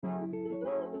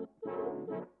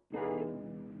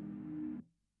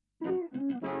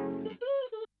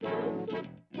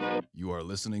are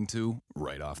listening to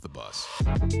Right Off the Bus.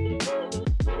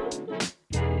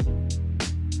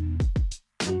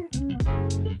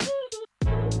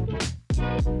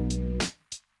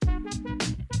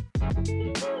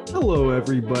 Hello,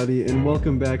 everybody, and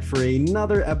welcome back for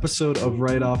another episode of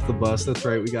Right Off the Bus. That's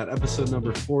right, we got episode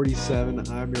number 47.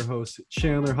 I'm your host,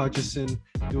 Chandler Hutchison,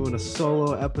 doing a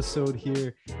solo episode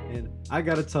here. And I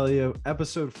got to tell you,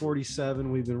 episode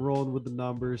 47, we've been rolling with the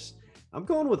numbers. I'm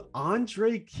going with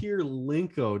Andre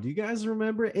Kirilenko. Do you guys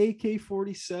remember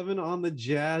AK-47 on the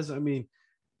Jazz? I mean,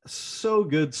 so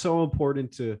good, so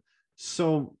important to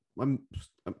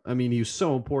he was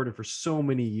so important for so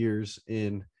many years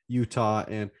in Utah.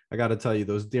 And I got to tell you,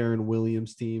 those Darren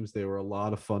Williams teams, they were a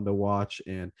lot of fun to watch.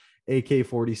 And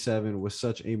AK-47 was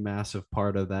such a massive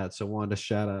part of that. So I wanted to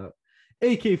shout out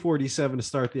AK-47 to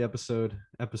start the episode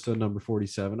number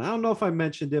 47. I don't know if I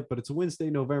mentioned it, but it's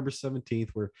Wednesday, November 17th.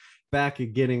 We're back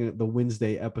at getting the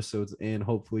Wednesday episodes, and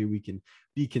hopefully we can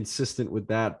be consistent with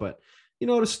that. But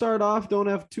to start off, don't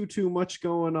have too much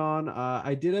going on.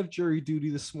 I did have jury duty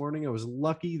this morning. I was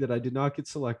lucky that I did not get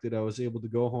selected. I was able to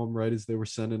go home right as they were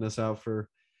sending us out for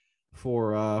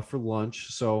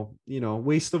lunch. So,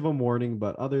 waste of a morning,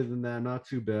 but other than that, not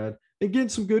too bad. And getting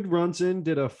some good runs in.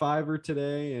 Did a 5er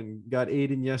today and got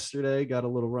 8 in yesterday. Got a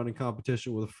little running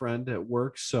competition with a friend at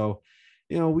work. So,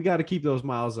 we got to keep those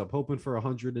miles up. Hoping for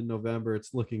 100 in November.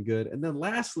 It's looking good. And then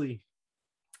lastly,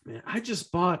 man, I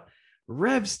just bought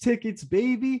Revs tickets,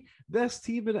 baby. Best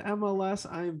team in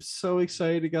MLS. I am so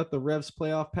excited. Got the Revs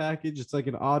playoff package. It's like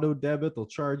an auto debit. They'll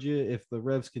charge you if the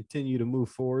Revs continue to move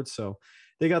forward. So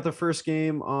they got the first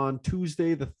game on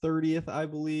Tuesday, the 30th, I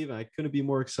believe. I couldn't be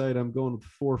more excited. I'm going with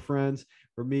 4 friends.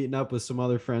 We're meeting up with some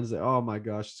other friends that, oh my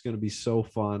gosh, it's going to be so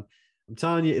fun. I'm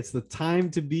telling you, it's the time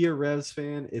to be a Revs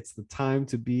fan. It's the time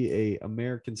to be a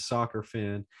American soccer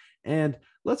fan. And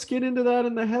let's get into that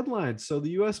in the headlines. So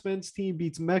the U.S. men's team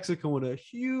beats Mexico in a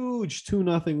huge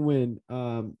 2-0 win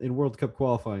in World Cup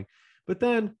qualifying. But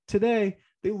then today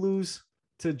they lose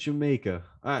to Jamaica.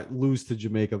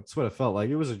 That's what it felt like.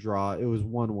 It was a draw. It was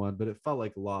 1-1, but it felt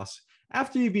like a loss.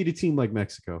 After you beat a team like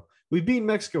Mexico, we've beaten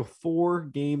Mexico 4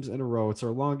 games in a row. It's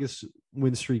our longest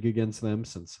win streak against them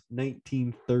since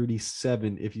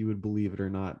 1937, if you would believe it or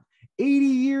not, 80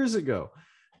 years ago.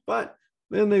 But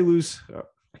then they lose.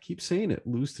 I keep saying it,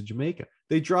 lose to Jamaica.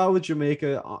 They draw with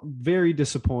Jamaica, very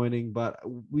disappointing, but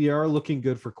we are looking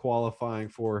good for qualifying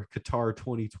for Qatar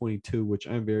 2022, which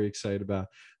I'm very excited about.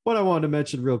 What I wanted to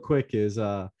mention real quick is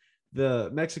the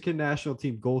Mexican national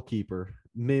team goalkeeper,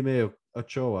 Meme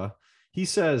Ochoa. He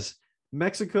says,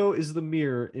 Mexico is the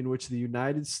mirror in which the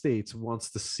United States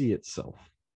wants to see itself.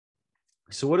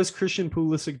 So what does Christian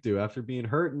Pulisic do? After being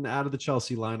hurt and out of the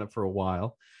Chelsea lineup for a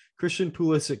while, Christian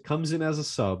Pulisic comes in as a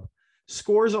sub,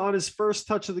 scores on his first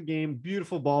touch of the game.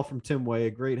 Beautiful ball from Tim Weah.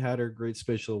 A great header, great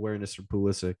spatial awareness from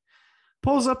Pulisic.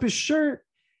 Pulls up his shirt.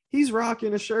 He's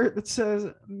rocking a shirt that says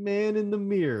 "Man in the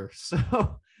Mirror."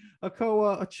 So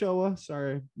Ochoa,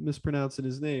 sorry, mispronouncing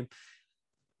his name.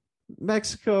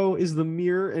 Mexico is the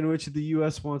mirror in which the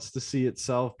U.S. wants to see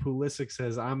itself. Pulisic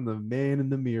says, I'm the man in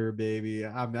the mirror, baby.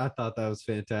 I thought that was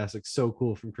fantastic. So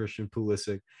cool from Christian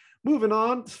Pulisic. Moving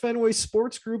on, Fenway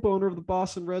Sports Group, owner of the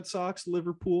Boston Red Sox,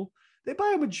 Liverpool, they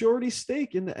buy a majority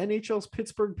stake in the NHL's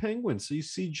Pittsburgh Penguins. So you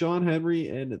see John Henry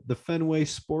and the Fenway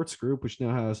Sports Group, which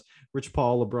now has Rich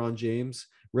Paul, LeBron James,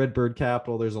 Redbird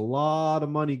Capital. There's a lot of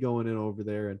money going in over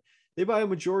there. And they buy a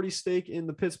majority stake in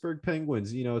the Pittsburgh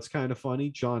Penguins. It's kind of funny.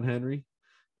 John Henry,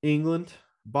 England,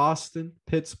 Boston,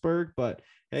 Pittsburgh, but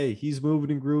hey, he's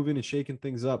moving and grooving and shaking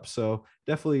things up. So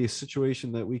definitely a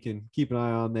situation that we can keep an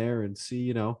eye on there and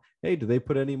see, hey, do they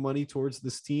put any money towards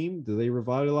this team? Do they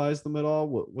revitalize them at all?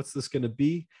 What's this going to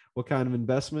be? What kind of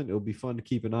investment? It'll be fun to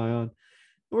keep an eye on.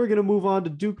 We're going to move on to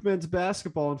Duke men's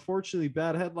basketball. Unfortunately,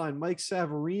 bad headline. Mike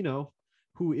Savarino,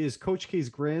 who is Coach K's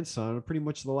grandson, pretty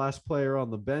much the last player on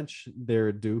the bench there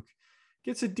at Duke,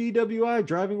 gets a DWI,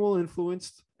 driving while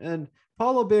influenced. And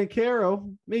Paulo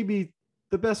Banchero, maybe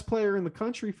the best player in the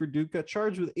country for Duke, got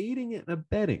charged with aiding and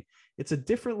abetting. It's a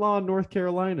different law in North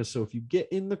Carolina. So if you get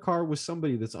in the car with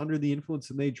somebody that's under the influence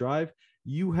and they drive,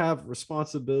 you have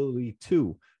responsibility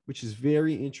too, which is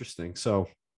very interesting. So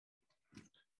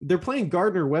they're playing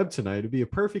Gardner Webb tonight. It'd be a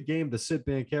perfect game to sit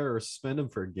Banchero or suspend him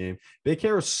for a game.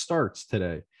 Banchero starts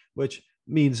today, which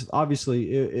means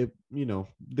obviously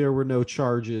there were no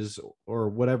charges or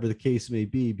whatever the case may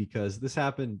be, because this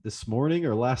happened this morning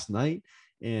or last night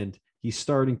and he's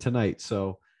starting tonight.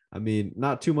 So, I mean,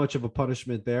 not too much of a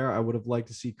punishment there. I would have liked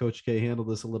to see Coach K handle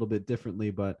this a little bit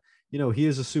differently, but he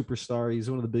is a superstar. He's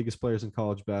one of the biggest players in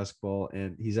college basketball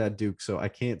and he's at Duke. So I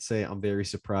can't say I'm very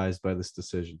surprised by this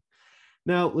decision.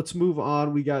 Now let's move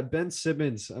on. We got Ben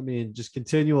Simmons. I mean, just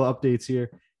continual updates here.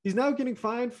 He's now getting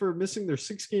fined for missing their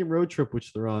 6-game road trip,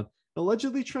 which they're on,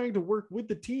 allegedly trying to work with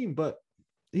the team. But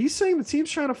he's saying the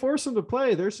team's trying to force him to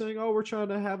play. They're saying, oh, we're trying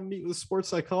to have him meet with a sports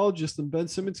psychologist. And Ben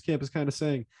Simmons' camp is kind of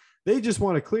saying they just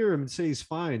want to clear him and say he's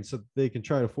fine so they can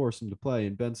try to force him to play.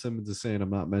 And Ben Simmons is saying,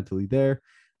 I'm not mentally there.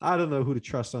 I don't know who to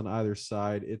trust on either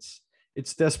side.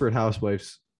 It's Desperate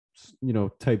Housewives,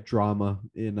 type drama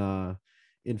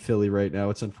in Philly right now.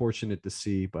 It's unfortunate to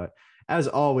see, but as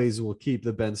always, we'll keep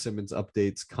the Ben Simmons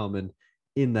updates coming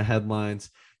in the headlines.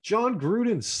 Jon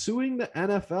Gruden suing the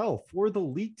NFL for the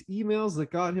leaked emails that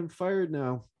got him fired.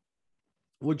 Now,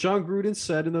 what Jon Gruden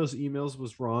said in those emails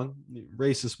was wrong.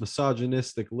 Racist,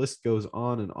 misogynistic, list goes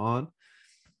on and on.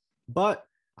 But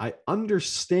I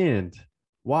understand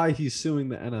why he's suing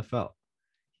the NFL.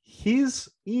 His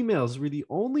emails were the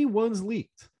only ones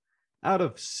leaked out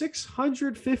of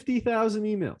 650,000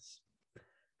 emails.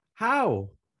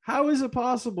 How is it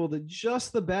possible that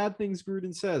just the bad things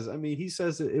Gruden says? I mean, he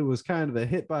says that it was kind of a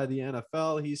hit by the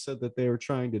NFL. He said that they were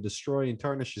trying to destroy and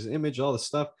tarnish his image, all the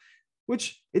stuff,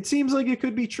 which it seems like it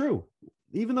could be true.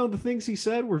 Even though the things he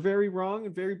said were very wrong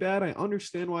and very bad, I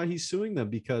understand why he's suing them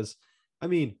because, I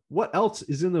mean, what else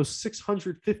is in those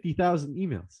 650,000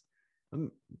 emails?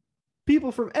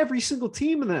 People from every single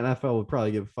team in the NFL would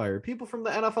probably get fired. People from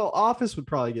the NFL office would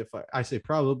probably get fired. I say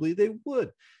probably, they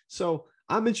would. So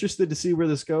I'm interested to see where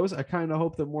this goes. I kind of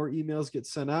hope that more emails get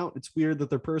sent out. It's weird that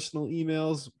they're personal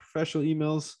emails, professional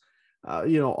emails,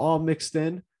 all mixed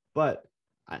in, but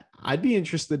I'd be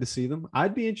interested to see them.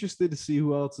 I'd be interested to see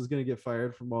who else is going to get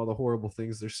fired from all the horrible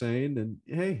things they're saying. And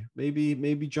hey,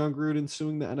 maybe Jon Gruden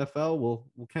suing the NFL will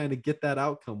kind of get that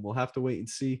outcome. We'll have to wait and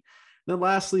see. Then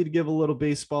lastly, to give a little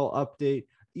baseball update,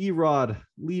 Erod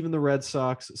leaving the Red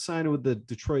Sox, signing with the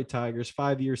Detroit Tigers,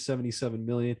 5 years, $77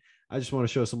 million. I just want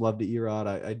to show some love to Erod.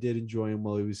 I did enjoy him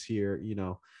while he was here.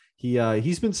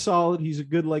 He's been solid. He's a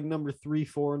good number 3,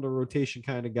 4 in the rotation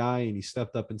kind of guy, and he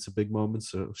stepped up in some big moments.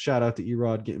 So shout out to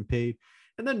Erod getting paid.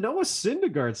 And then Noah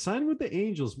Syndergaard signed with the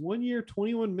Angels, 1 year,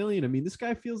 $21 million. I mean, this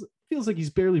guy feels like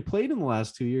he's barely played in the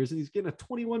last 2 years, and he's getting a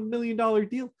 $21 million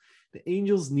deal. The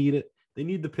Angels need it. They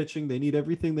need the pitching. They need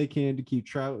everything they can to keep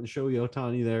Trout and Shohei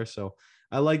Ohtani there. So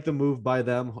I like the move by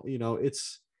them.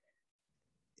 It's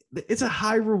a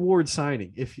high reward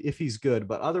signing if he's good,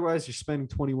 but otherwise you're spending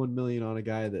 21 million on a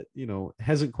guy that,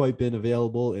 hasn't quite been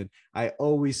available. And I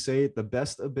always say it, the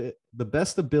best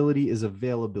ability is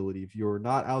availability. If you're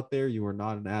not out there, you are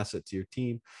not an asset to your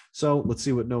team. So let's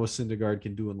see what Noah Syndergaard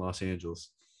can do in Los Angeles.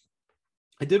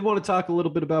 I did want to talk a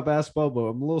little bit about basketball, but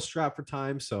I'm a little strapped for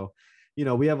time. So,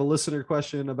 we have a listener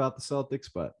question about the Celtics,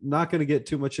 but not going to get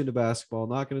too much into basketball.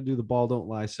 Not going to do the ball don't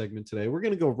lie segment today. We're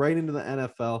going to go right into the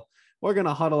NFL. We're going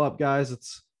to huddle up, guys.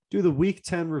 Let's do the week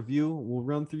 10 review. We'll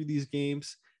run through these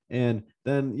games, and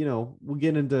then, we'll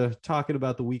get into talking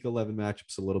about the week 11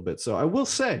 matchups a little bit. So I will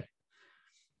say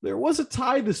there was a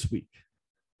tie this week.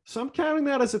 So I'm counting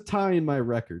that as a tie in my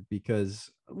record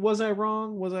because was I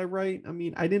wrong? Was I right? I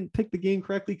mean, I didn't pick the game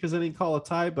correctly because I didn't call a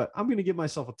tie, but I'm going to give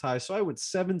myself a tie. So I went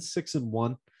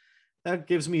 7-6-1. That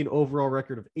gives me an overall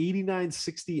record of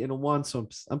 89-60-1. So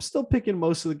I'm still picking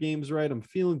most of the games right. I'm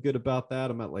feeling good about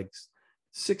that. I'm at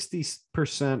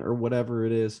 60% or whatever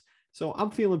it is. So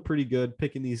I'm feeling pretty good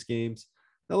picking these games.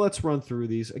 Now let's run through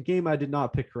these. A game I did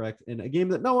not pick correct and a game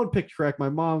that no one picked correct. My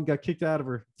mom got kicked out of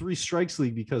her 3 strikes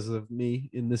league because of me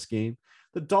in this game.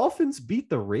 The Dolphins beat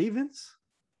the Ravens.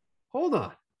 Hold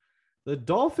on. The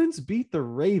Dolphins beat the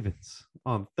Ravens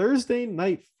on Thursday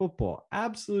Night Football.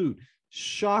 Absolute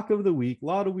shock of the week. A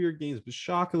lot of weird games, but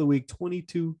shock of the week,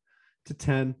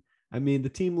 22-10. I mean, the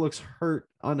team looks hurt,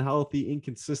 unhealthy,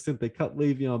 inconsistent. They cut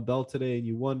Le'Veon Bell today, and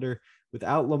you wonder,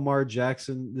 without Lamar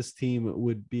Jackson, this team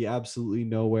would be absolutely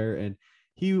nowhere. And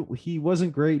he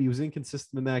wasn't great. He was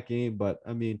inconsistent in that game, but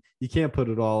I mean, you can't put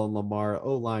it all on Lamar.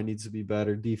 O-line needs to be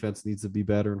better. Defense needs to be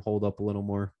better and hold up a little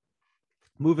more.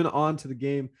 Moving on to the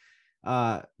game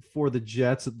for the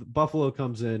Jets, Buffalo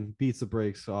comes in, beats the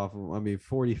brakes off them. I mean,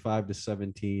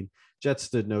 45-17. Jets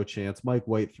stood no chance. Mike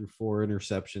White threw 4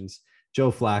 interceptions. Joe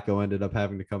Flacco ended up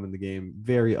having to come in the game.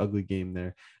 Very ugly game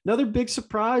there. Another big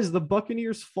surprise, the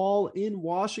Buccaneers fall in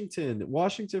Washington.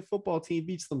 Washington football team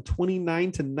beats them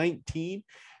 29-19.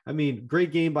 I mean,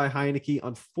 great game by Heineke.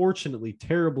 Unfortunately,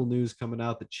 terrible news coming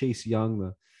out that Chase Young,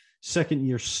 the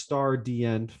second-year star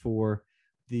D-end for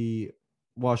the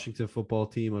Washington football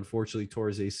team, unfortunately tore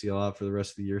his ACL out for the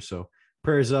rest of the year. So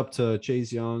prayers up to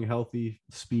Chase Young, healthy,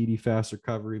 speedy, fast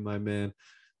recovery, my man.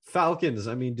 Falcons,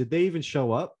 I mean, did they even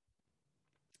show up?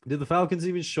 Did the Falcons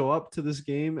even show up to this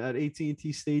game at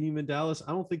AT&T Stadium in Dallas?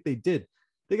 I don't think they did.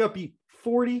 They got beat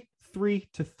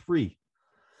 43-3.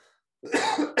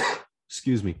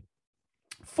 Excuse me.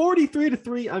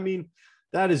 43-3. I mean,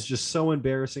 that is just so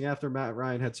embarrassing after Matt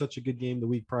Ryan had such a good game the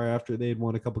week prior after they had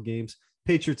won a couple games.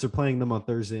 Patriots are playing them on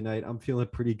Thursday night. I'm feeling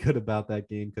pretty good about that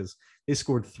game because they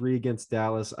scored 3 against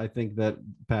Dallas. I think that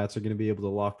Pats are going to be able to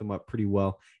lock them up pretty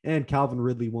well. And Calvin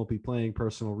Ridley won't be playing,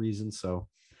 personal reasons. So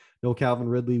no Calvin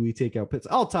Ridley. We take out Pitts.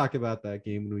 I'll talk about that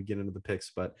game when we get into the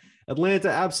picks. But Atlanta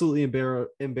absolutely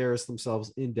embarrassed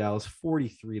themselves in Dallas,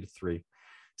 43-3.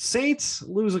 Saints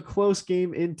lose a close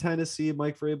game in Tennessee.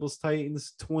 Mike Vrabel's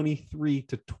Titans,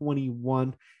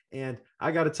 23-21. And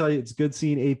I got to tell you, it's good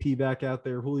seeing AP back out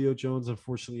there. Julio Jones,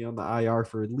 unfortunately, on the IR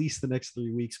for at least the next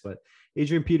 3 weeks. But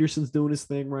Adrian Peterson's doing his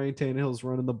thing. Ryan Tannehill's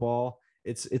running the ball.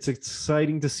 It's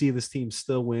exciting to see this team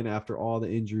still win after all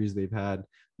the injuries they've had.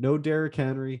 No Derrick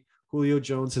Henry. Julio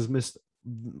Jones has missed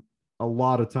a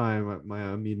lot of time.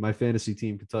 My fantasy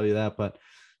team can tell you that. But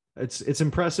it's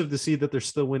impressive to see that they're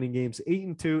still winning games.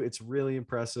 8-2. It's really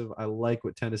impressive. I like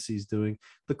what Tennessee's doing.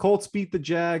 The Colts beat the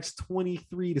Jags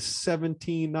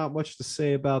 23-17. Not much to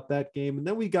say about that game. And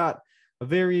then we got a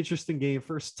very interesting game.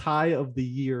 First tie of the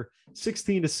year,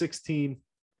 16-16.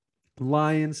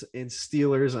 Lions and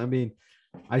Steelers. I mean,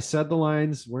 I said the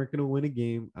Lions weren't going to win a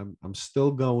game. I'm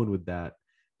still going with that,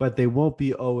 but they won't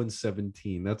be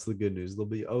 0-17. That's the good news. They'll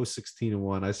be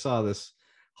 0-16-1. I saw this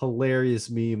hilarious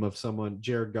meme of someone,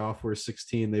 Jared Goff wears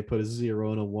 16. They put a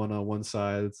 0 and a 1 on one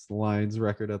side. It's the Lions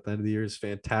record at the end of the year. Is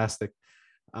fantastic.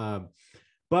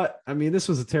 But I mean, this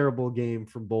was a terrible game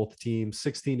from both teams,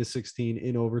 16-16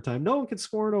 in overtime. No one could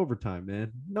score in overtime,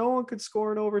 man. No one could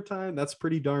score in overtime. That's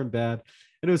pretty darn bad.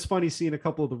 And it was funny seeing a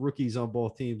couple of the rookies on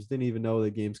both teams didn't even know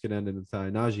that games could end in a tie.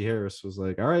 Najee Harris was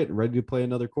like, all right, I'm ready to play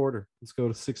another quarter. Let's go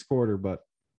to 6th quarter. But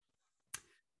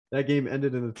that game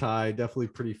ended in a tie. Definitely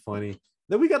pretty funny.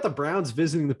 Then we got the Browns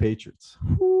visiting the Patriots.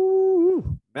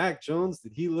 Woo! Mac Jones,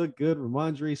 did he look good?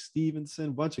 Ramondre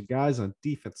Stevenson, bunch of guys on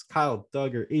defense. Kyle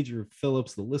Duggar, Adrian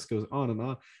Phillips, the list goes on and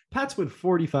on. Pats win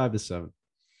 45-7.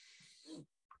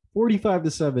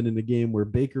 45-7 in a game where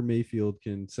Baker Mayfield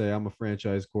can say, I'm a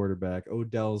franchise quarterback.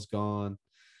 Odell's gone.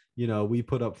 You know, we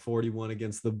put up 41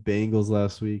 against the Bengals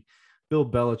last week. Bill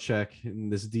Belichick in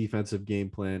this defensive game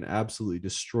plan absolutely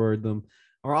destroyed them.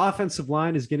 Our offensive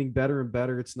line is getting better and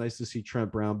better. It's nice to see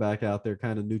Trent Brown back out there,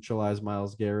 kind of neutralize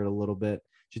Myles Garrett a little bit.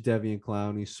 Jadeveon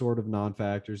Clowney, sort of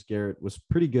non-factors. Garrett was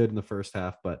pretty good in the first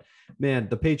half, but man,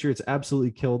 the Patriots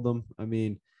absolutely killed them. I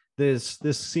mean, this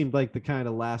seemed like the kind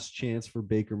of last chance for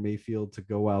Baker Mayfield to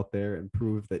go out there and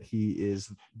prove that he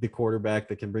is the quarterback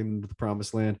that can bring them to the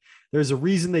promised land. There's a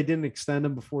reason they didn't extend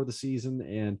him before the season,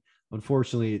 and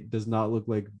unfortunately, it does not look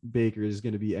like Baker is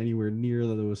going to be anywhere near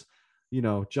those, you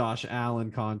know, Josh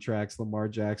Allen contracts, Lamar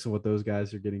Jackson, what those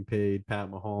guys are getting paid,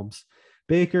 Pat Mahomes.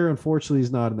 Baker, unfortunately,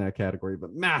 is not in that category,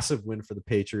 but massive win for the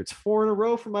Patriots. 4 in a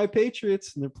row for my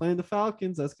Patriots, and they're playing the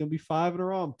Falcons. That's going to be 5 in a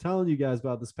row. I'm telling you guys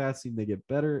about this Pats team. They get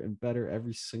better and better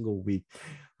every single week.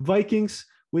 Vikings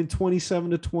win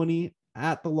 27-20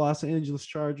 at the Los Angeles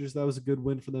Chargers. That was a good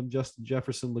win for them. Justin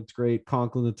Jefferson looked great.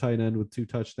 Conklin, the tight end, with 2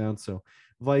 touchdowns. So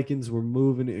Vikings were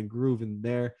moving and grooving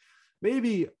there.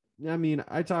 Maybe, I mean,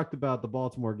 I talked about the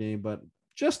Baltimore game, but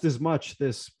just as much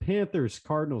this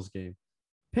Panthers-Cardinals game.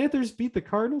 Panthers beat the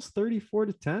Cardinals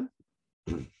 34-10.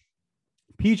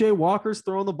 PJ Walker's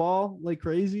throwing the ball like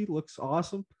crazy. Looks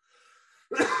awesome.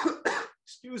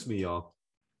 Excuse me, y'all.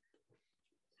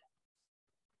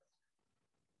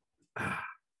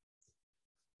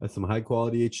 That's some high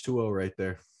quality H2O right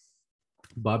there.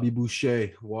 Bobby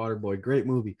Boucher, Waterboy, great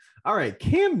movie. All right,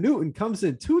 Cam Newton comes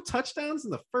in 2 touchdowns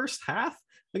in the first half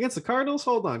against the Cardinals.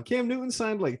 Hold on. Cam Newton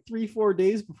signed like 3-4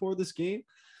 days before this game.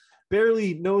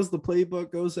 Barely knows the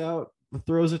playbook, goes out,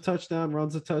 throws a touchdown,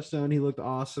 runs a touchdown. He looked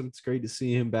awesome. It's great to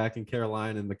see him back in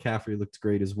Carolina, and McCaffrey looked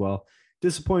great as well.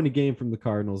 Disappointing game from the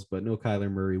Cardinals, but no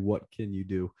Kyler Murray. What can you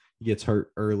do? He gets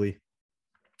hurt early.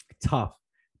 Tough,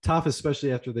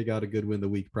 especially after they got a good win the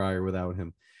week prior without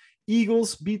him.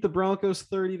 Eagles beat the Broncos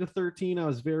 30-13. I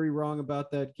was very wrong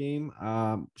about that game.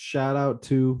 Shout out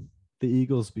to the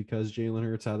Eagles because Jalen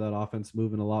Hurts had that offense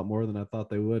moving a lot more than I thought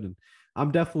they would. And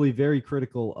I'm definitely very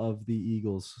critical of the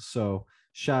Eagles. So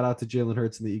shout out to Jalen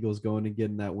Hurts and the Eagles going and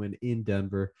getting that win in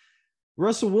Denver.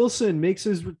 Russell Wilson makes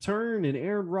his return, and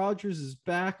Aaron Rodgers is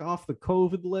back off the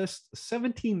COVID list.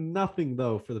 17-0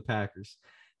 though for the Packers.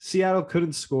 Seattle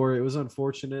couldn't score. It was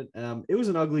unfortunate. It was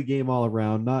an ugly game all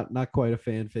around. Not quite a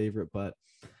fan favorite, but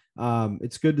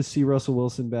it's good to see Russell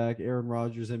Wilson back. Aaron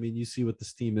Rodgers, I mean, you see what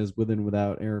this team is with and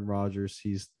without Aaron Rodgers.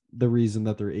 He's the reason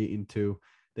that they're 8-2.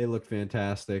 They look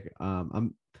fantastic.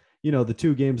 the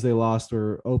two games they lost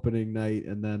were opening night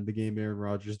and then the game Aaron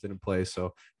Rodgers didn't play.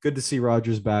 So good to see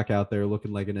Rodgers back out there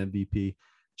looking like an MVP.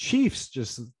 Chiefs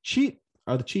just cheat.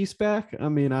 Are the Chiefs back? I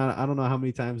mean, I don't know how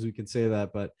many times we can say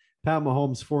that, but Pat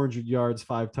Mahomes, 400 yards,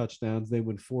 5 touchdowns. They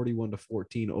win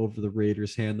 41-14 over the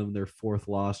Raiders, hand them their fourth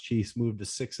loss. Chiefs moved to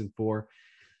 6-4.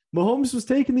 Mahomes was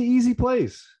taking the easy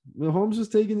plays.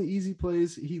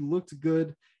 He looked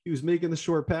good. He was making the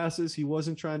short passes. He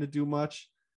wasn't trying to do much.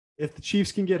 If the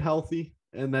Chiefs can get healthy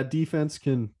and that defense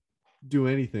can do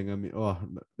anything, I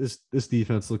mean, this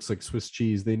defense looks like Swiss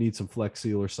cheese. They need some Flex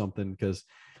Seal or something because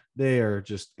they are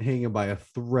just hanging by a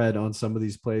thread on some of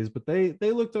these plays. But they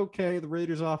looked okay. The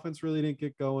Raiders offense really didn't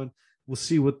get going. We'll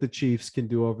see what the Chiefs can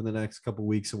do over the next couple of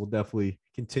weeks, and we'll definitely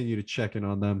continue to check in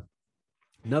on them.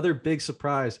 Another big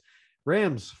surprise.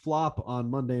 Rams flop on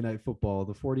Monday Night Football.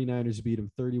 The 49ers beat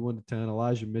them 31-10.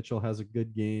 Elijah Mitchell has a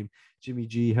good game. Jimmy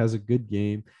G has a good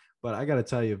game. But I got to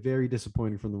tell you, very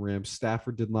disappointing from the Rams.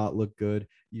 Stafford did not look good.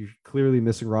 You're clearly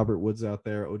missing Robert Woods out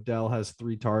there. Odell has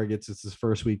 3 targets. It's his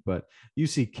first week, but you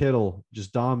see Kittle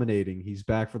just dominating. He's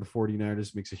back for the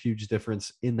 49ers, makes a huge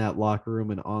difference in that locker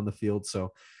room and on the field.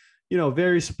 So,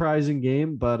 very surprising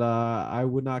game, but I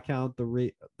would not count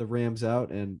the Rams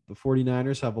out. And the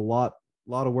 49ers have a lot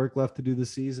of work left to do this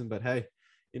season. But hey,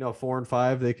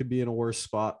 4-5, they could be in a worse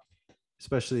spot,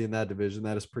 especially in that division.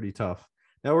 That is pretty tough.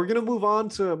 Now we're going to move on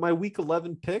to my week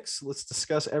 11 picks. Let's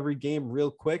discuss every game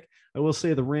real quick. I will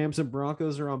say the Rams and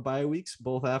Broncos are on bye weeks,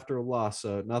 both after a loss.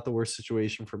 So not the worst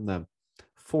situation for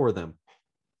them.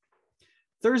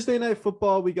 Thursday Night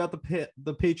Football, we got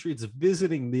the Patriots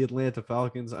visiting the Atlanta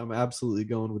Falcons. I'm absolutely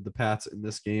going with the Pats in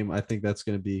this game. I think that's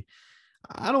going to be,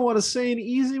 I don't want to say an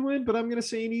easy win, but I'm going to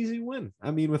say an easy win.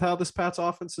 I mean, with how this Pats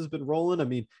offense has been rolling, I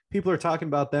mean, people are talking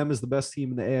about them as the best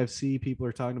team in the AFC. People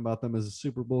are talking about them as a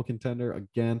Super Bowl contender.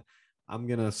 Again, I'm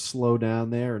going to slow down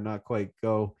there and not quite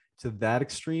go to that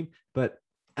extreme. But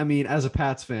I mean, as a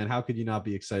Pats fan, how could you not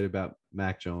be excited about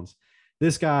Mac Jones?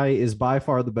 This guy is by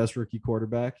far the best rookie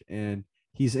quarterback, and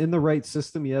he's in the right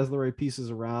system. He has the right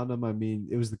pieces around him. I mean,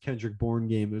 it was the Kendrick Bourne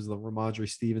game. It was the Ramondre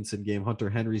Stevenson game. Hunter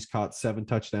Henry's caught 7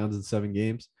 touchdowns in 7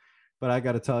 games. But I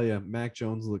got to tell you, Mac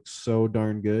Jones looks so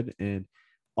darn good. And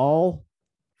all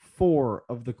 4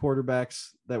 of the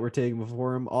quarterbacks that were taken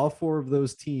before him, all 4 of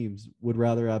those teams would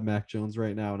rather have Mac Jones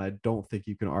right now. And I don't think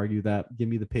you can argue that. Give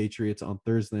me the Patriots on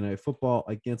Thursday Night Football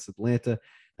against Atlanta.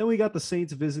 Then we got the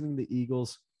Saints visiting the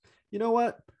Eagles. You know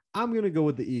what? I'm going to go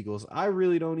with the Eagles. I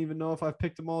really don't even know if I've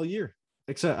picked them all year,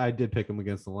 except I did pick them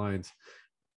against the Lions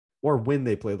or when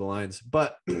they play the Lions.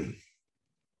 But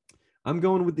I'm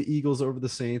going with the Eagles over the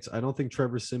Saints. I don't think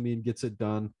Trevor Siemian gets it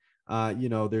done.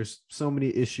 There's so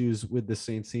many issues with the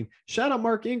Saints team. Shout out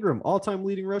Mark Ingram, all-time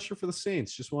leading rusher for the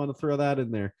Saints. Just wanted to throw that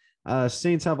in there.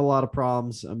 Saints have a lot of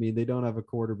problems. I mean, they don't have a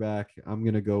quarterback. I'm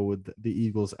going to go with the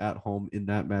Eagles at home in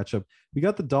that matchup. We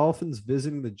got the Dolphins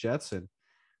visiting the Jets, and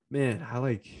man,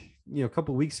 a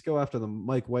couple of weeks ago after the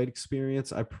Mike White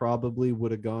experience, I probably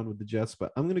would have gone with the Jets,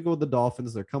 but I'm going to go with the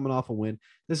Dolphins. They're coming off a win.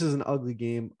 This is an ugly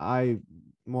game. I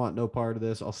want no part of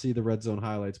this. I'll see the red zone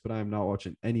highlights, but I am not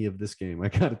watching any of this game. I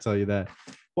got to tell you that.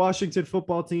 Washington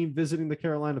football team visiting the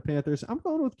Carolina Panthers. I'm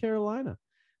going with Carolina.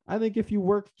 I think if you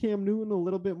work Cam Newton a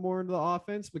little bit more into the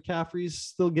offense, McCaffrey's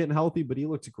still getting healthy, but he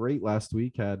looked great last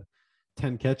week, had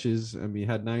 10 catches. I mean,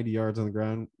 had 90 yards on the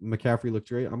ground. McCaffrey looked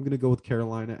great. I'm going to go with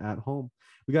Carolina at home.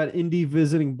 We got Indy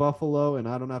visiting Buffalo, and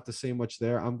I don't have to say much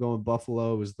there. I'm going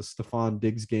Buffalo. It was the Stephon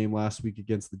Diggs game last week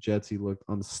against the Jets. He looked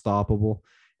unstoppable,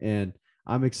 and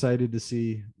I'm excited to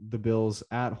see the Bills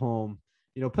at home,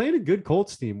 playing a good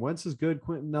Colts team. Wentz is good.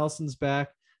 Quentin Nelson's back,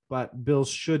 but Bills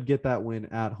should get that win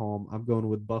at home. I'm going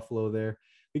with Buffalo there.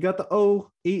 We got the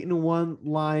 8-1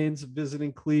 Lions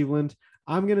visiting Cleveland.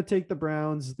 I'm going to take the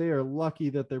Browns. They are lucky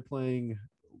that they're playing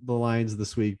the Lions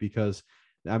this week because,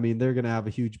 I mean, they're going to have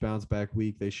a huge bounce back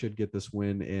week. They should get this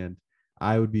win, and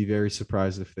I would be very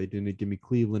surprised if they didn't give me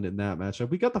Cleveland in that matchup.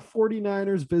 We got the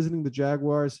 49ers visiting the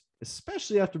Jaguars,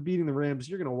 especially after beating the Rams.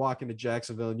 You're going to walk into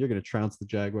Jacksonville and you're going to trounce the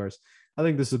Jaguars. I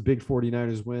think this is a big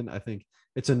 49ers win. I think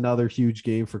it's another huge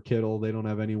game for Kittle. They don't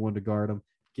have anyone to guard him.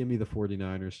 Give me the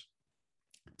 49ers.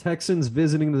 Texans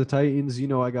visiting the Titans.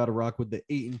 I got to rock with the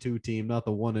 8-2 team, not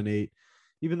the 1-8.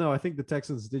 Even though I think the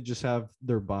Texans did just have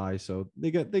their bye, so they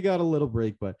got a little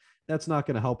break, but that's not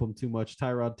going to help them too much.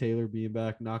 Tyrod Taylor being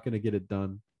back, not going to get it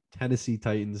done. Tennessee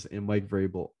Titans and Mike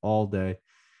Vrabel all day.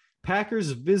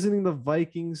 Packers visiting the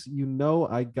Vikings.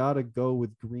 I got to go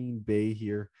with Green Bay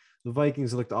here. The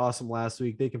Vikings looked awesome last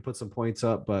week. They can put some points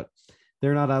up, but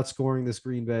they're not outscoring this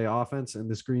Green Bay offense, and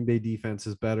this Green Bay defense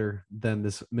is better than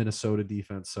this Minnesota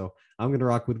defense. So I'm going to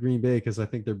rock with Green Bay because I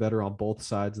think they're better on both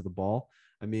sides of the ball.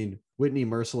 I mean, Whitney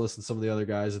Merciless and some of the other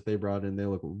guys that they brought in, they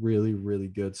look really, really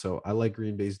good. So I like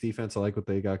Green Bay's defense. I like what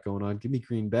they got going on. Give me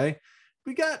Green Bay.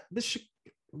 We got the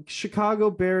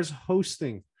Chicago Bears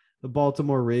hosting the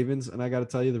Baltimore Ravens. And I got to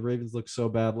tell you, the Ravens looked so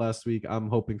bad last week. I'm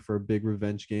hoping for a big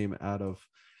revenge game out of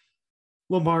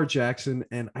Lamar Jackson,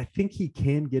 and I think he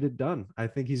can get it done. I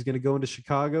think he's going to go into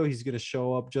Chicago. He's going to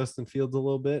show up Justin Fields a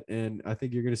little bit, and I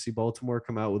think you're going to see Baltimore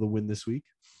come out with a win this week.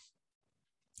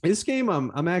 This game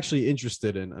I'm actually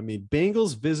interested in. I mean,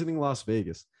 Bengals visiting Las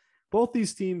Vegas. Both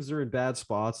these teams are in bad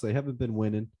spots. They haven't been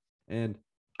winning, and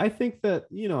I think that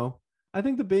I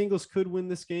think the Bengals could win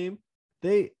this game.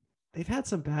 They've had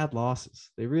some bad losses.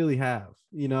 They really have,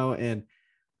 and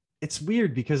it's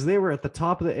weird because they were at the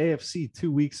top of the AFC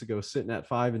 2 weeks ago, sitting at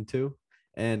 5-2,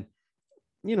 and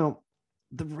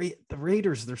the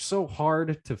Raiders, they're so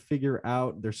hard to figure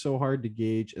out, they're so hard to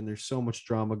gauge, and there's so much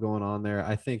drama going on there.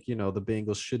 I think the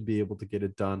Bengals should be able to get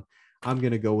it done. I'm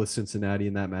going to go with Cincinnati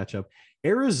in that matchup.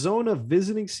 Arizona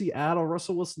visiting Seattle.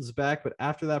 Russell Wilson's back, but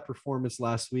after that performance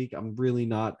last week, I'm really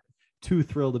not too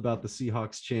thrilled about the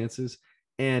Seahawks' chances.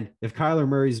 And if Kyler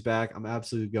Murray's back, I'm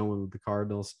absolutely going with the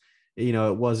Cardinals. It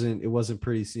wasn't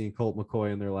pretty seeing Colt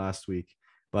McCoy in there last week,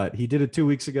 but he did it 2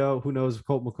 weeks ago. Who knows if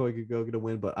Colt McCoy could go get a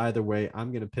win, but either way,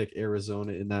 I'm going to pick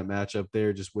Arizona in that matchup.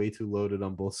 They're just way too loaded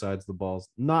on both sides of the balls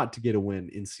not to get a win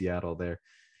in Seattle there.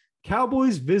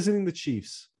 Cowboys visiting the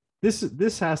Chiefs.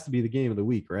 This has to be the game of the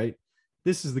week, right?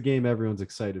 This is the game everyone's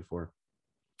excited for.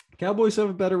 Cowboys have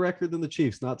a better record than the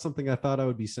Chiefs. Not something I thought I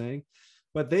would be saying,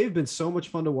 but they've been so much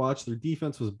fun to watch. Their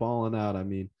defense was balling out. I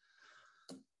mean,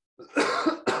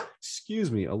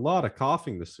 excuse me, a lot of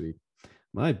coughing this week.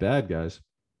 My bad, guys.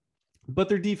 But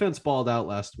their defense balled out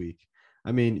last week.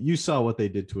 I mean, you saw what they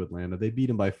did to Atlanta. They beat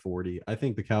them by 40. I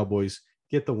think the Cowboys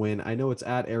get the win. I know it's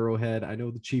at Arrowhead. I know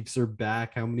the Chiefs are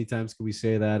back. How many times can we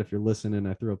say that? If you're listening,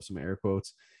 I threw up some air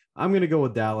quotes. I'm going to go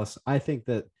with Dallas. I think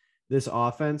that this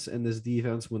offense and this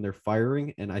defense, when they're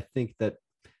firing, and I think that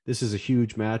this is a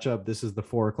huge matchup. This is the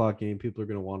 4:00 game people are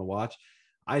going to want to watch.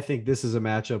 I think this is a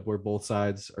matchup where both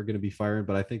sides are going to be firing,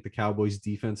 but I think the Cowboys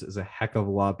defense is a heck of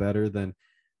a lot better than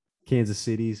Kansas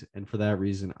City's. And for that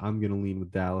reason, I'm going to lean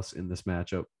with Dallas in this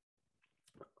matchup.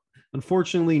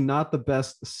 Unfortunately, not the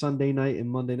best Sunday night and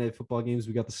Monday night football games.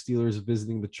 We got the Steelers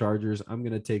visiting the Chargers. I'm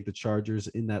going to take the Chargers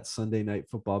in that Sunday night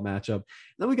football matchup.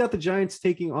 Then we got the Giants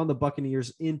taking on the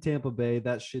Buccaneers in Tampa Bay.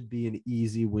 That should be an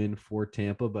easy win for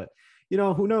Tampa, but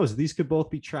who knows? These could both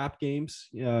be trap games,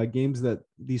 games that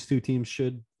these two teams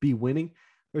should be winning.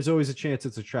 There's always a chance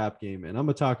it's a trap game. And I'm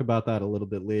going to talk about that a little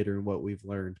bit later and what we've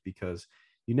learned, because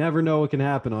you never know what can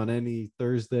happen on any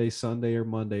Thursday, Sunday, or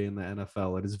Monday in the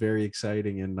NFL. It is very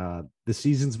exciting, and the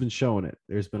season's been showing it.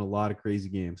 There's been a lot of crazy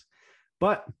games.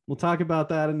 But we'll talk about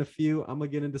that in a few. I'm going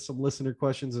to get into some listener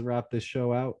questions and wrap this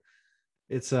show out.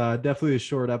 It's definitely a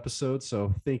short episode,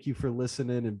 so thank you for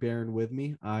listening and bearing with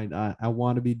me. I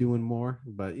want to be doing more,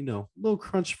 but a little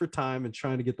crunch for time and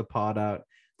trying to get the pod out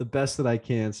the best that I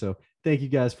can. So thank you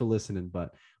guys for listening.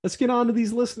 But let's get on to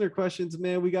these listener questions,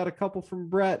 man. We got a couple from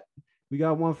Brett. We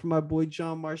got one from my boy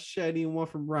John Marchetti and one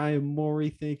from Ryan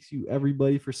Morey. Thanks you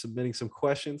everybody for submitting some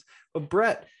questions. But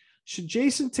Brett, should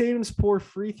Jason Tatum's poor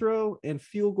free throw and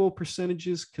field goal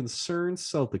percentages concern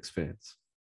Celtics fans?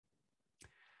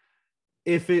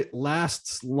 If it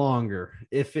lasts longer,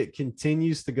 if it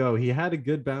continues to go, he had a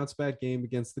good bounce back game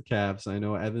against the Cavs. I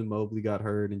know Evan Mobley got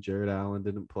hurt and Jared Allen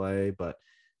didn't play, but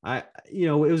it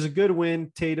was a good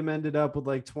win. Tatum ended up with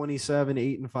like 27,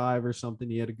 8 and 5 or something.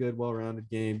 He had a good, well-rounded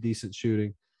game, decent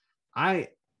shooting. I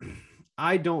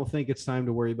don't think it's time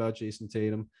to worry about Jason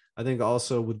Tatum. I think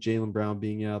also with Jaylen Brown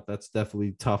being out, that's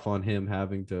definitely tough on him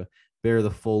having to bear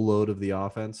the full load of the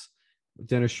offense.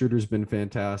 Dennis Schroeder's been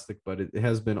fantastic, but it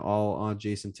has been all on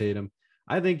Jason Tatum.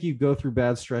 I think you go through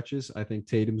bad stretches. I think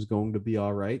Tatum's going to be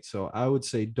all right. So I would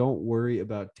say don't worry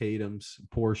about Tatum's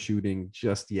poor shooting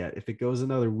just yet. If it goes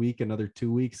another week, another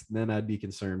 2 weeks, then I'd be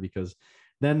concerned, because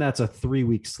then that's a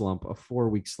 3-week slump, a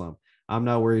 4-week slump. I'm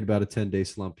not worried about a 10-day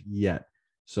slump yet.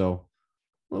 So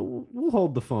we'll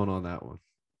hold the phone on that one.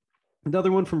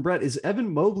 Another one from Brett: is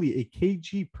Evan Mobley a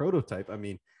KG prototype? I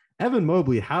mean, Evan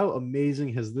Mobley, how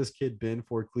amazing has this kid been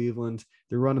for Cleveland?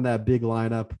 They're running that big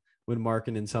lineup when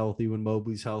Markkanen's healthy, when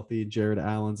Mobley's healthy, Jared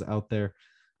Allen's out there.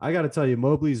 I got to tell you,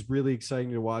 Mobley's really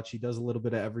exciting to watch. He does a little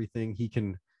bit of everything. He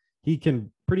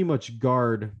can pretty much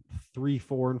guard 3,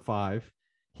 4, and 5.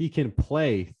 He can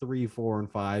play 3, 4,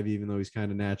 and 5, even though he's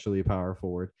kind of naturally a power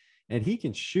forward. And he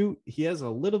can shoot. He has a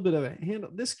little bit of a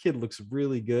handle. This kid looks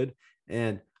really good.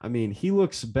 And I mean, he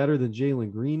looks better than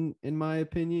Jalen Green, in my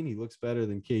opinion. He looks better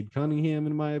than Cade Cunningham,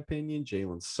 in my opinion.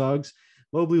 Jalen Suggs.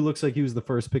 Mobley looks like he was the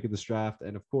first pick of this draft.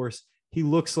 And of course, he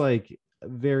looks like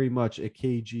very much a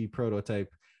KG prototype.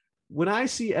 When I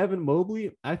see Evan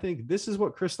Mobley, I think this is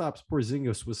what Kristaps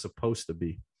Porzingis was supposed to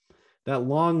be. That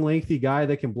long, lengthy guy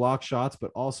that can block shots,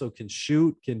 but also can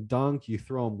shoot, can dunk. You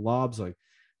throw him lobs. Like,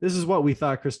 this is what we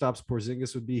thought Kristaps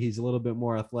Porzingis would be. He's a little bit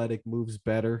more athletic, moves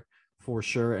better for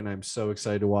sure. And I'm so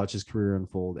excited to watch his career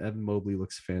unfold. Evan Mobley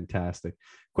looks fantastic.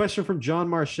 Question from John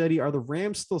Marchetti. Are the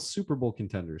Rams still Super Bowl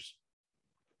contenders?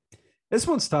 This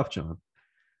one's tough, John.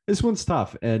 This one's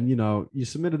tough. And, you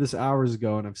submitted this hours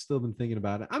ago, and I've still been thinking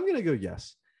about it. I'm going to go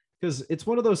yes, because it's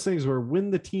one of those things where when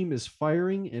the team is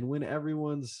firing and when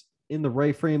everyone's in the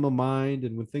right frame of mind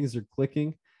and when things are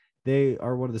clicking, they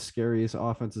are one of the scariest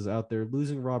offenses out there.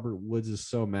 Losing Robert Woods is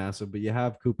so massive, but you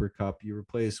have Cooper Kupp. You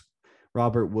replace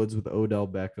Robert Woods with Odell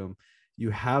Beckham.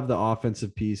 You have the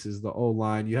offensive pieces, the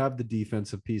O-line. You have the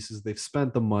defensive pieces. They've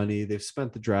spent the money. They've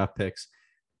spent the draft picks.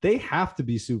 They have to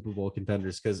be Super Bowl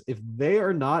contenders, because if they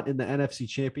are not in the NFC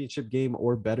Championship game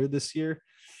or better this year,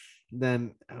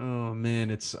 then, oh man,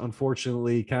 it's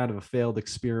unfortunately kind of a failed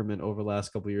experiment over the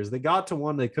last couple of years. They got to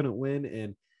one, they couldn't win.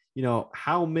 And,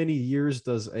 how many years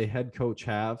does a head coach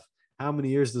have? How many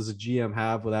years does a GM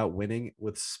have without winning,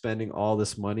 with spending all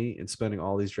this money and spending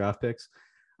all these draft picks?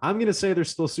 I'm going to say they're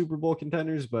still Super Bowl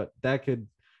contenders, but that could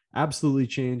absolutely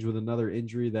change with another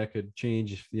injury. That could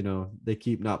change if, they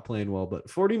keep not playing well. But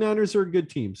 49ers are a good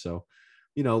team. So,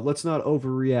 let's not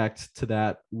overreact to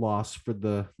that loss for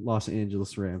the Los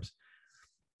Angeles Rams.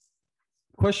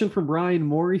 Question from Brian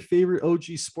Morey. Favorite OG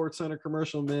Sports Center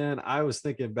commercial? Man, I was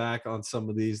thinking back on some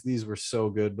of these. These were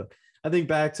so good. But I think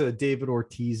back to David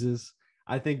Ortiz's.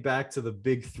 I think back to the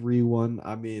Big 3 one.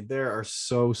 I mean, there are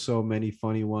so many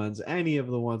funny ones. Any of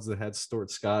the ones that had Stuart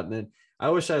Scott in it. I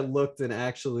wish I looked and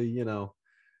actually,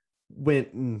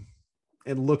 went and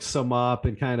looked some up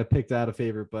and kind of picked out a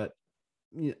favorite. But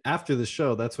after the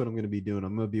show, that's what I'm going to be doing.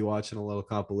 I'm going to be watching a little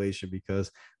compilation, because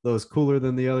those Cooler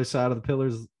Than the Other Side of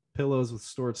the Pillows with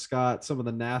Stuart Scott, some of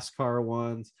the NASCAR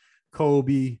ones,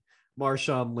 Kobe,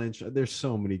 Marshawn Lynch. There's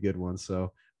so many good ones.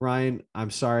 So, Ryan,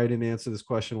 I'm sorry I didn't answer this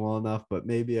question well enough, but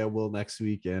maybe I will next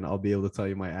week, and I'll be able to tell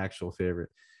you my actual favorite.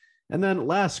 And then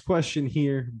last question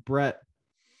here, Brett,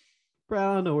 I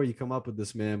don't know where you come up with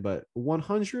this, man, but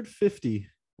 150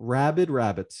 rabid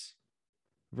rabbits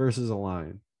versus a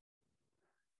lion.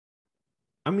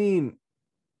 I mean,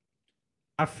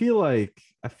 I feel like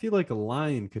a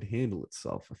lion could handle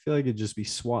itself. I feel like it'd just be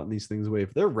swatting these things away.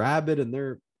 If they're rabid and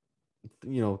they're,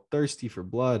 thirsty for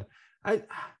blood, I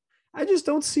just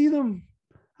don't see them.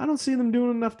 I don't see them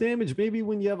doing enough damage. Maybe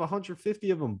when you have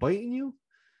 150 of them biting you,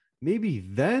 maybe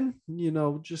then,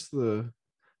 just the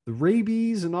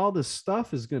rabies and all this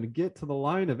stuff is going to get to the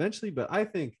lion eventually. But I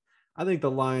think the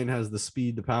lion has the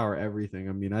speed, the power, everything.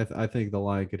 I mean, I think the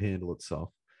lion could handle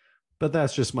itself. But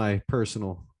that's just my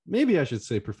personal, maybe I should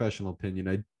say professional opinion.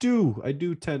 I do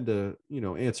tend to,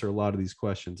 answer a lot of these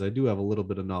questions. I do have a little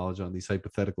bit of knowledge on these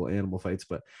hypothetical animal fights,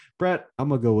 but Brett, I'm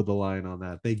going to go with the lion on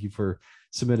that. Thank you for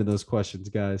submitting those questions,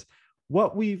 guys.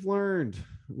 What we've learned,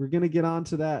 we're going to get on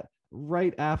to that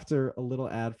right after a little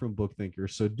ad from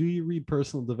BookThinkers. So do you read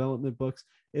personal development books?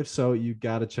 If so, you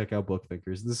got to check out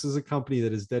BookThinkers. This is a company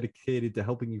that is dedicated to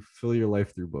helping you fill your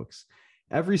life through books.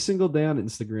 Every single day on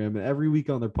Instagram and every week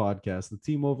on their podcast, the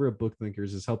team over at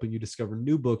BookThinkers is helping you discover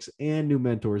new books and new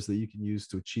mentors that you can use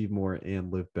to achieve more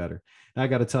and live better. And I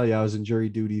got to tell you, I was in jury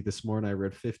duty this morning. I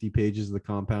read 50 pages of The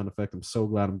Compound Effect. I'm so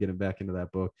glad I'm getting back into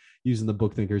that book, using the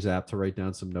BookThinkers app to write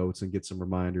down some notes and get some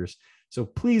reminders. So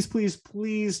please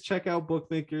check out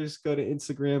BookThinkers. Go to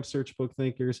Instagram, search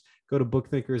BookThinkers, go to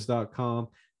bookthinkers.com.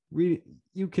 Read,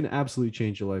 you can absolutely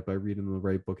change your life by reading the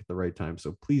right book at the right time.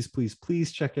 So please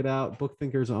check it out.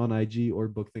 BookThinkers on IG or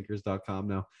bookthinkers.com.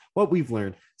 Now, what we've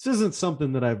learned, this isn't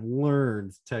something that I've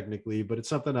learned technically, but it's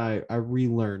something I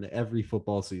relearn every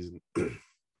football season.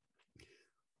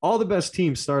 All the best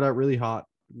teams start out really hot.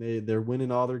 They're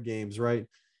winning all their games, right?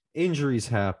 Injuries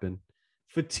happen.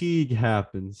 Fatigue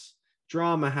happens.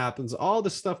 Drama happens. All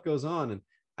this stuff goes on. And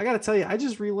I got to tell you, I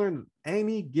just relearned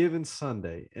any given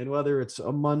Sunday, and whether it's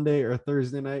a Monday or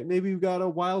Thursday night, maybe you've got a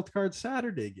wild card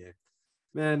Saturday game,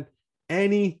 man,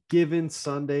 any given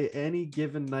Sunday, any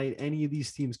given night, any of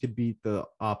these teams could beat the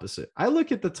opposite. I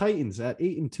look at the Titans at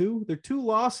 8-2. Their 2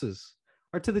 losses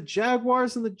are to the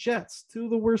Jaguars and the Jets, 2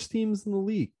 of the worst teams in the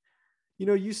league.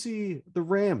 You see the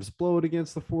Rams blow it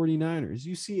against the 49ers.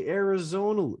 You see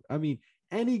Arizona. I mean,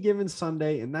 any given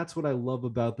Sunday. And that's what I love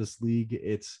about this league.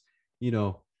 It's,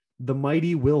 the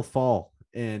mighty will fall,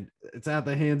 and it's at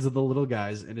the hands of the little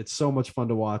guys. And it's so much fun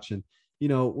to watch. And,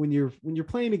 when you're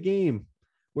playing a game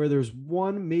where there's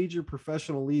one major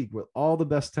professional league with all the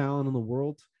best talent in the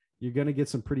world, you're going to get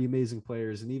some pretty amazing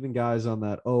players. And even guys on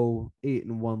that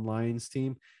 8-1 Lions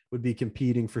team would be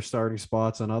competing for starting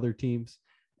spots on other teams.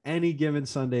 Any given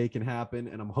Sunday can happen.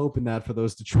 And I'm hoping that for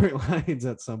those Detroit Lions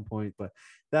at some point. But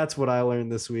that's what I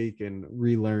learned this week and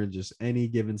relearned just any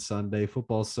given Sunday.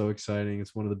 Football's so exciting.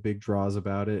 It's one of the big draws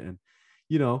about it. And,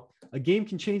 a game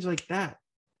can change like that.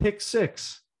 Pick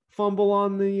six, fumble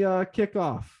on the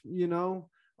kickoff,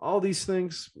 all these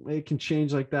things, it can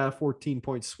change like that.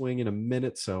 14-point swing in a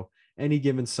minute. So any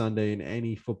given Sunday in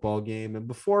any football game. And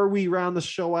before we round the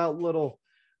show out, little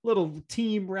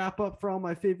team wrap up for all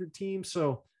my favorite teams.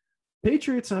 So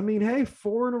Patriots, I mean, hey,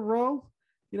 4 in a row.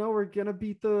 We're going to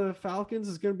beat the Falcons.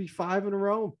 It's going to be 5 in a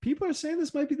row. People are saying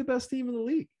this might be the best team in the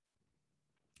league.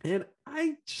 And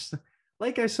I just,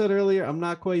 like I said earlier, I'm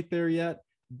not quite there yet,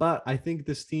 but I think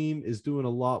this team is doing a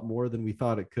lot more than we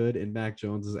thought it could. And Mac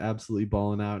Jones is absolutely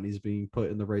balling out and he's being put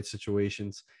in the right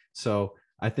situations. So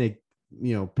I think,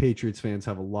 Patriots fans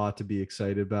have a lot to be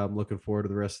excited about. I'm looking forward to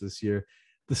the rest of this year.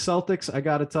 The Celtics, I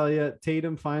got to tell you,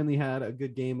 Tatum finally had a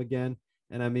good game again.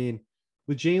 And I mean,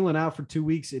 with Jalen out for 2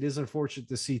 weeks, it is unfortunate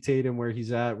to see Tatum where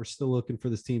he's at. We're still looking for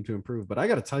this team to improve. But I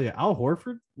got to tell you, Al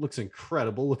Horford looks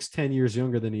incredible, looks 10 years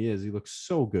younger than he is. He looks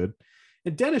so good.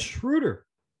 And Dennis Schroeder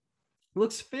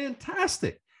looks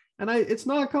fantastic. And it's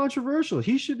not controversial.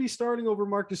 He should be starting over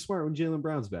Marcus Smart when Jaylen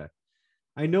Brown's back.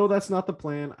 I know that's not the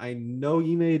plan. I know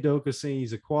Ime Udoka saying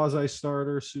he's a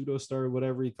quasi-starter, pseudo-starter,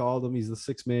 whatever he called him. He's the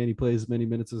sixth man. He plays as many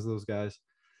minutes as those guys.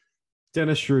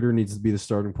 Dennis Schroeder needs to be the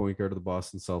starting point guard of the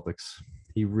Boston Celtics.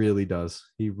 He really does.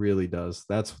 He really does.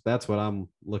 That's what I'm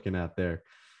looking at there.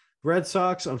 Red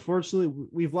Sox, unfortunately,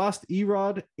 we've lost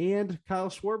Erod and Kyle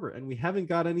Schwarber, and we haven't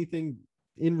got anything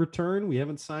in return. We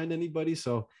haven't signed anybody.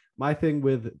 So my thing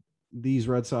with these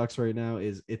Red Sox right now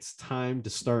is it's time to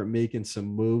start making some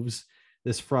moves.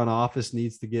 This front office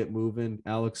needs to get moving.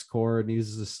 Alex Cora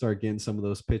needs to start getting some of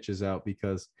those pitches out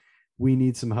because we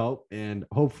need some help. And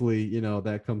hopefully,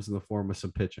 that comes in the form of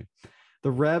some pitching. The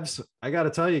Revs, I got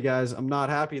to tell you guys, I'm not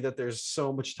happy that there's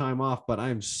so much time off, but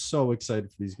I'm so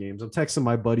excited for these games. I'm texting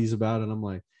my buddies about it. And I'm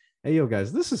like, hey, yo,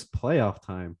 guys, this is playoff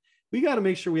time. We got to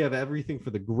make sure we have everything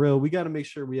for the grill. We got to make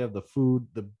sure we have the food,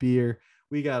 the beer.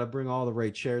 We got to bring all the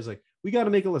right chairs. Like, we got to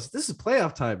make a list. This is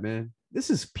playoff time, man. This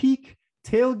is peak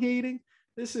tailgating.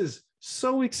 This is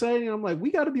so exciting. I'm like,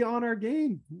 we got to be on our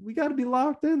game. We got to be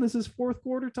locked in. This is fourth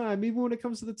quarter time. Even when it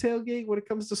comes to the tailgate, when it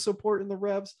comes to supporting the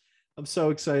Revs, I'm so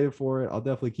excited for it. I'll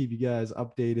definitely keep you guys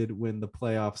updated when the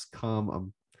playoffs come.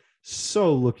 I'm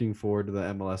so looking forward to the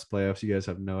MLS playoffs. You guys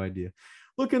have no idea.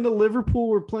 Looking to Liverpool,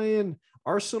 we're playing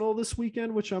Arsenal this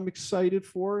weekend, which I'm excited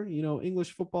for.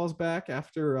 English football's back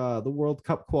after the World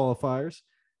Cup qualifiers.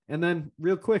 And then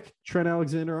real quick, Trent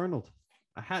Alexander-Arnold,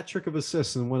 a hat trick of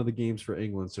assists in one of the games for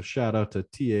England. So shout out to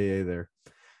TAA there.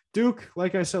 Duke,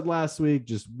 like I said last week,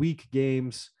 just weak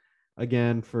games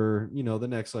again for, the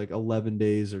next 11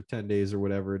 days or 10 days or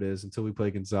whatever it is until we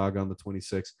play Gonzaga on the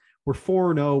 26th. We're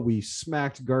 4-0. We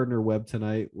smacked Gardner-Webb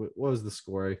tonight. What was the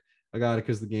score? I got it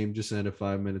because the game just ended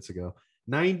 5 minutes ago.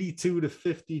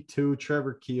 92-52.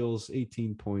 Trevor Keels,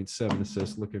 18 points, 7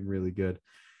 assists, looking really good.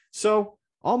 So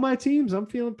all my teams, I'm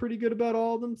feeling pretty good about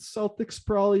all of them. Celtics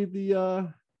probably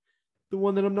the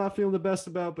one that I'm not feeling the best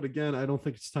about. But again, I don't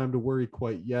think it's time to worry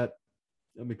quite yet.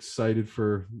 I'm excited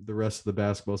for the rest of the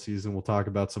basketball season. We'll talk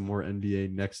about some more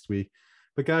NBA next week.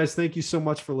 But guys, thank you so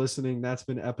much for listening. That's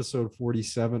been episode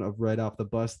 47 of Right Off the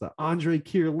Bus, the Andre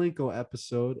Kirilenko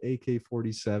episode,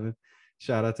 AK-47.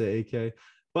 Shout out to AK.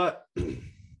 But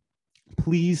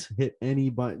please hit any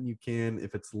button you can.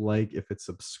 If it's like, if it's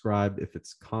subscribed, if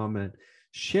it's comment,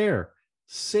 share,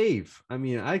 save. I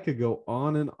mean, I could go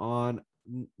on and on.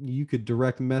 You could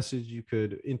direct message, you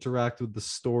could interact with the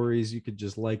stories, you could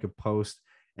just like a post.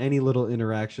 Any little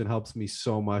interaction helps me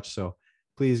so much. So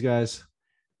please, guys,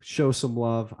 show some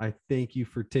love. I thank you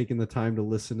for taking the time to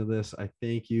listen to this. I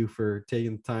thank you for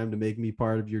taking the time to make me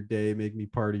part of your day, make me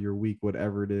part of your week,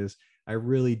 whatever it is. I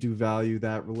really do value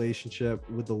that relationship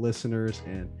with the listeners.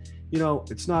 And,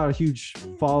 it's not a huge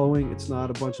following. It's not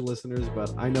a bunch of listeners,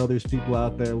 but I know there's people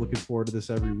out there looking forward to this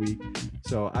every week.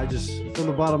 So I just, from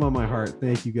the bottom of my heart,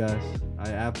 thank you guys.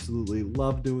 I absolutely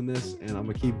love doing this and I'm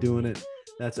going to keep doing it.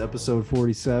 That's episode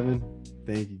 47.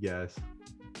 Thank you guys.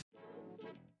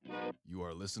 You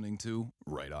are listening to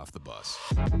Right Off the Bus.